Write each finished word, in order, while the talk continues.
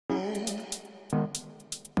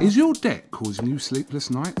Is your debt causing you sleepless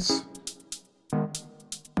nights?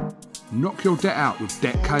 Knock your debt out with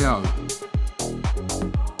Debt KO.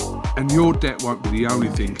 And your debt won't be the only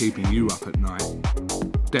thing keeping you up at night.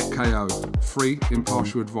 Debt KO, free,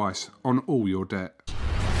 impartial advice on all your debt.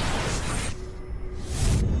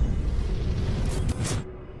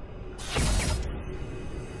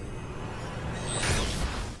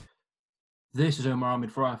 This is UMAR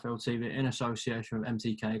for IFL TV in association with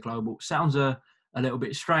MTK Global. Sounds a little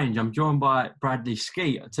bit strange. I'm joined by Bradley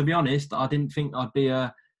Skeete. To be honest, I didn't think I'd be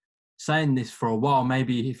saying this for a while.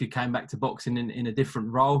 Maybe if you came back to boxing in a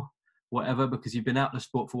different role, whatever, because you've been out of the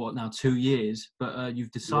sport for what now, 2 years. But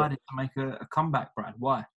you've decided to make a comeback, Brad.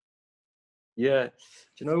 Why? Yeah, do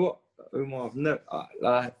you know what, Umar? I've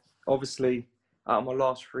never, obviously, out of my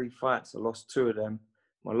last 3 fights, I lost 2 of them.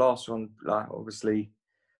 My last one, obviously,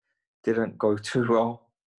 didn't go too well.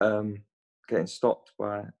 Getting stopped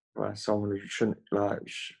by someone who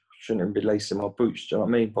shouldn't be lacing my boots. Do you know what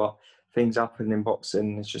I mean? But things happen in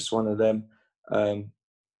boxing. It's just one of them.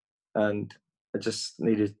 And I just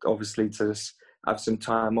needed, obviously, to just have some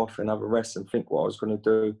time off and have a rest and think what I was going to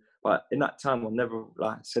do. But in that time, I never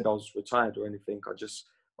said I was retired or anything. I just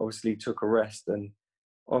obviously took a rest, and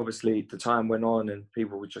obviously the time went on, and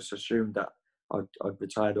people would just assume that I'd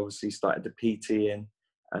retired. Obviously, started the PT in,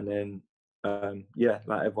 and then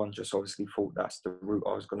everyone just obviously thought that's the route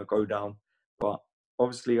I was going to go down. But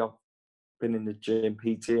obviously, I've been in the gym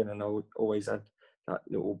PTing, and I always had that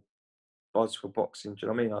little buzz for boxing. Do you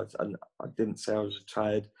know what I mean? I didn't say I was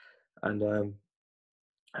retired, and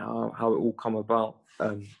how it all come about.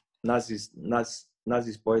 Naz's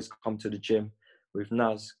boys come to the gym with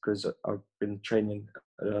Naz because I've been training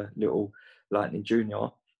a little Lightning Junior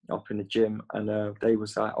up in the gym, and they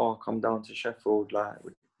was like, "Oh, come down to Sheffield, like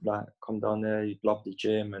come down there. You'd love the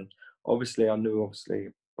gym." And obviously, I knew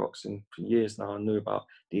boxing for years now. I knew about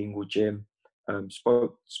the Ingle gym.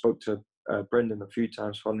 Spoke to Brendan a few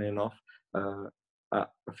times, funnily enough, at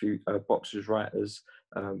a few boxers writers.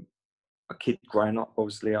 A kid growing up,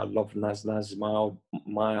 obviously, I love Naz. Naz is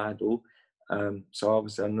my idol. So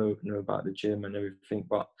obviously, I knew about the gym and everything.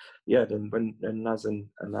 But yeah, then when Naz and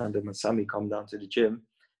Adam and Sammy come down to the gym,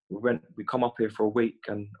 we come up here for a week,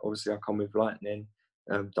 and obviously I come with Lightning,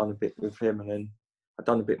 done a bit with him, and then I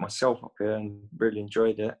done a bit myself up here and really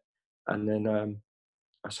enjoyed it. And then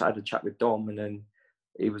I had a chat with Dom, and then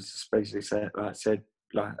he was just basically said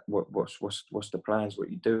what's the plans,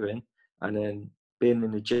 what you doing? And then being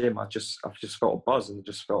in the gym, I've just felt a buzz, and I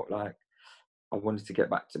just felt like I wanted to get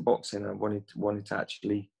back to boxing, and I wanted to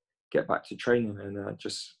actually get back to training. And I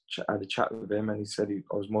just had a chat with him, and he said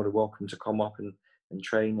I was more than welcome to come up and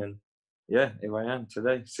train. And yeah, here I am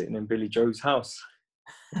today, sitting in Billy Joe's house.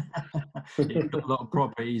 You've got a lot of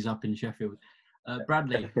properties up in Sheffield.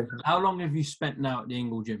 Bradley, how long have you spent now at the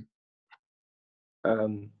Ingle gym?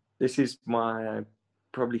 This is my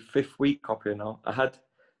probably 5th week up here now. I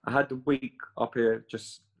had the week up here,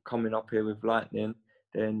 just coming up here with Lightning.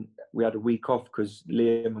 Then we had a week off because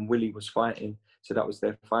Liam and Willie was fighting, so that was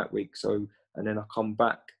their fight week. So, and then I come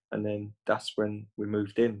back, and then that's when we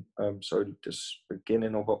moved in. So the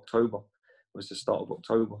beginning of October was the start of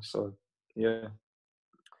October. So yeah.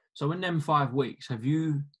 So in them 5 weeks, have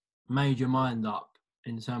you made your mind up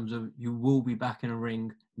in terms of you will be back in a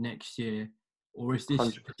ring next year, or is this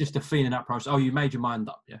 100%. Just a feeling that process? Oh, you made your mind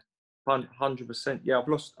up, yeah. 100%. Yeah,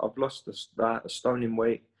 I've lost a stone in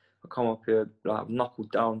weight. I come up here, I've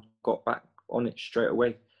knuckled down, got back on it straight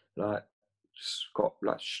away. Just got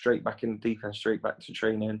straight back in the deep end, straight back to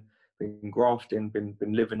training. Been grafting, been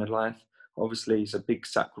living a life. Obviously, it's a big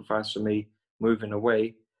sacrifice for me moving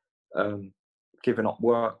away, giving up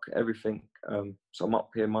work, everything. So I'm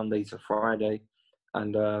up here Monday to Friday,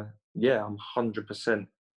 and I'm 100%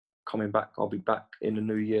 coming back. I'll be back in the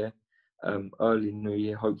new year. Early new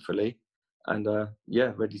year, hopefully, and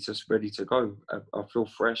ready to go. I feel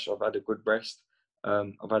fresh. I've had a good rest.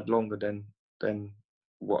 I've had longer than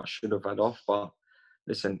what I should have had off, but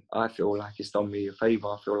listen, I feel like it's done me a favour.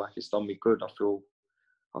 I feel like it's done me good. I feel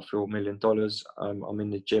 $1 million. I'm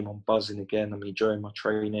in the gym. I'm buzzing again. I'm enjoying my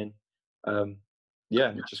training.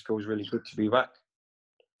 It just feels really good to be back.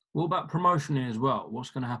 What about promotioning as well?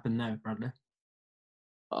 What's going to happen there, Bradley?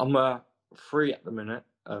 I'm free at the minute.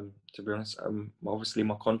 To be honest, obviously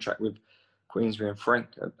my contract with Queensbury and Frank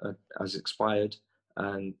has expired,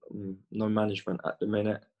 and no management at the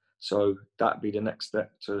minute. So that'd be the next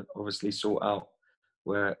step to obviously sort out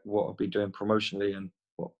what I'll be doing promotionally and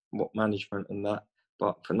what management and that.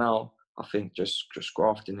 But for now, I think just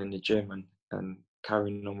grafting in the gym and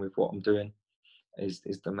carrying on with what I'm doing is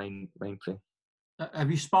the main thing.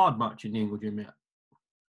 Have you sparred much in the Ingle gym yet?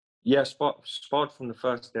 Yeah, sparred from the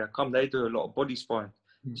first day I come. They do a lot of body sparring,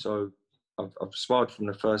 so I've sparred from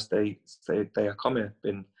the first day I come here.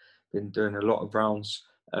 Been doing a lot of rounds,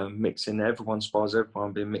 mixing. Everyone spars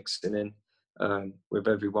everyone. Been mixing in with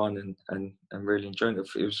everyone and really enjoying it.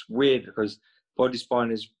 It was weird because body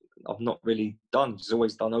sparring is I've not really done. It's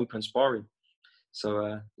always done open sparring.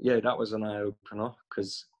 So yeah, that was an eye opener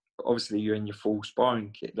because obviously you're in your full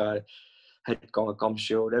sparring kit, like head guard, gum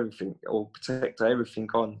shield, everything, or protector, everything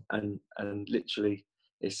on, and literally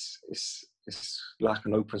it's like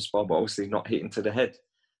an open spar, but obviously not hitting to the head.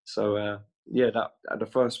 So yeah, that at the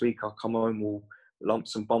first week I come home all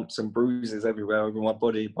lumps and bumps and bruises everywhere over my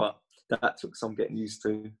body, but that took some getting used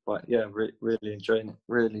to. But yeah, really enjoying it.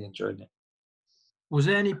 Really enjoying it. Was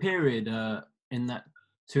there any period in that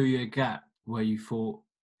 2-year gap where you thought,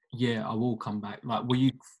 yeah, I will come back? Like, were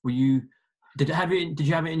you? Did you have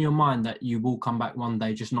it in your mind that you will come back one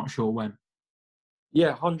day, just not sure when?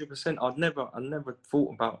 Yeah, 100%. I never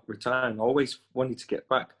thought about retiring. I always wanted to get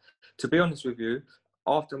back. To be honest with you,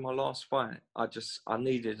 after my last fight, I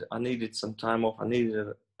needed some time off. I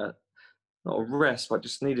needed not a rest, but I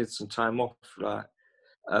just needed some time off. Like,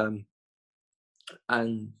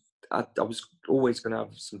 and I was always going to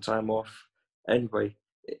have some time off anyway.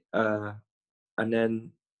 And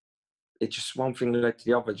then it just one thing led to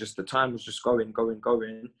the other. Just the time was just going.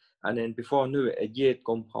 And then before I knew it, a year had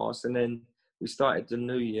gone past. And then we started the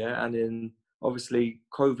new year. And then obviously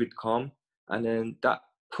COVID come. And then that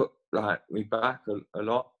put like me back a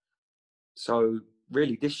lot. So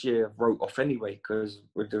really this year I wrote off anyway because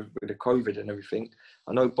with the COVID and everything.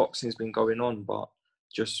 I know boxing's been going on, but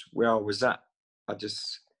just where I was at, I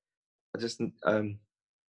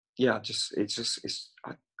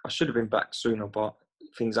should have been back sooner, but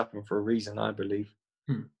things happen for a reason, I believe.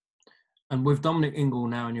 And with Dominic Ingle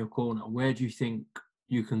now in your corner, where do you think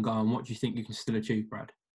you can go and what do you think you can still achieve,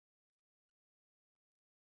 Brad?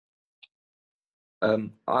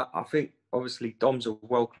 I think obviously Dom's a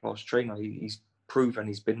world-class trainer. He's proven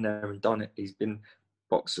he's been there and done it. He's been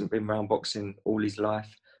around boxing all his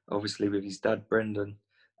life, obviously with his dad, Brendan.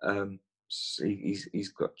 He's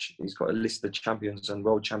got a list of champions and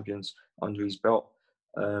world champions under his belt.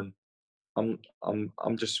 I'm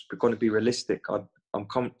just going to be realistic. I'm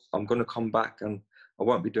going to come back and I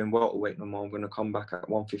won't be doing welterweight no more. I'm going to come back at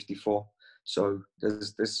 154. So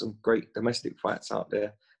there's some great domestic fights out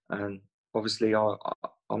there, and obviously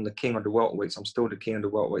I'm the king of the welterweights. I'm still the king of the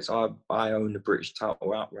welterweights. I own the British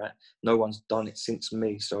title outright. No one's done it since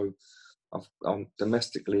me. So I'm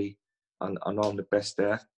domestically, and I know I'm the best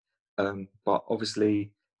there. But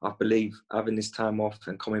obviously, I believe having this time off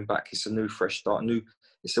and coming back, it's a new, fresh start.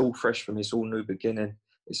 It's all fresh for me. It's all new beginning.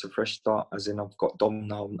 It's a fresh start, as in I've got Dom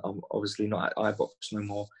now. I'm obviously not at iBox no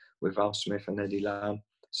more with Al Smith and Eddie Lamb.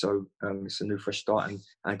 So it's a new, fresh start.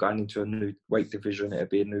 And going into a new weight division, it'll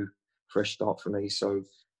be a new, fresh start for me. So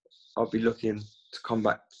I'll be looking to come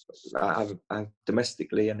back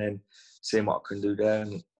domestically and then seeing what I can do there.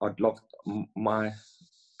 And I'd love my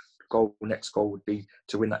next goal would be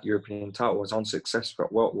to win that European title. I was unsuccessful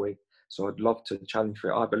at welterweight, so I'd love to challenge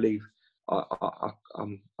for it. I believe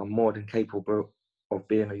I'm more than capable of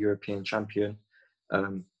being a European champion.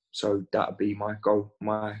 So that'd be my goal,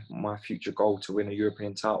 my future goal, to win a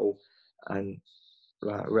European title. And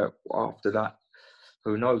after that,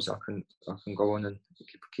 who knows? I can go on and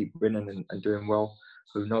keep winning and doing well.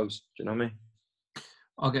 Who knows? Do you know what I mean?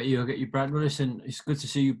 I'll get you, Brad. Well, listen, it's good to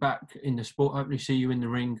see you back in the sport. Hopefully see you in the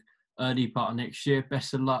ring early part of next year.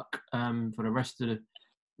 Best of luck for the rest of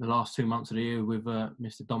the last 2 months of the year with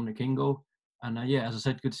Mr. Dominic Ingle. And yeah, as I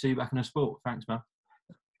said, good to see you back in the sport. Thanks, man.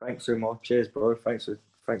 Thanks so much. Cheers, bro. Thanks for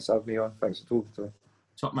having me on. Thanks for talking to me.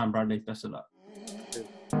 Top man, Bradley. Best of luck.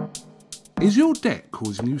 Is your debt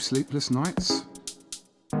causing you sleepless nights?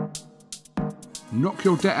 Knock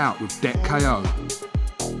your debt out with Debt KO.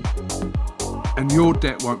 And your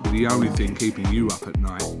debt won't be the only thing keeping you up at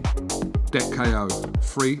night. Debt KO,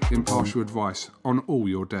 free impartial advice on all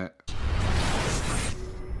your debt.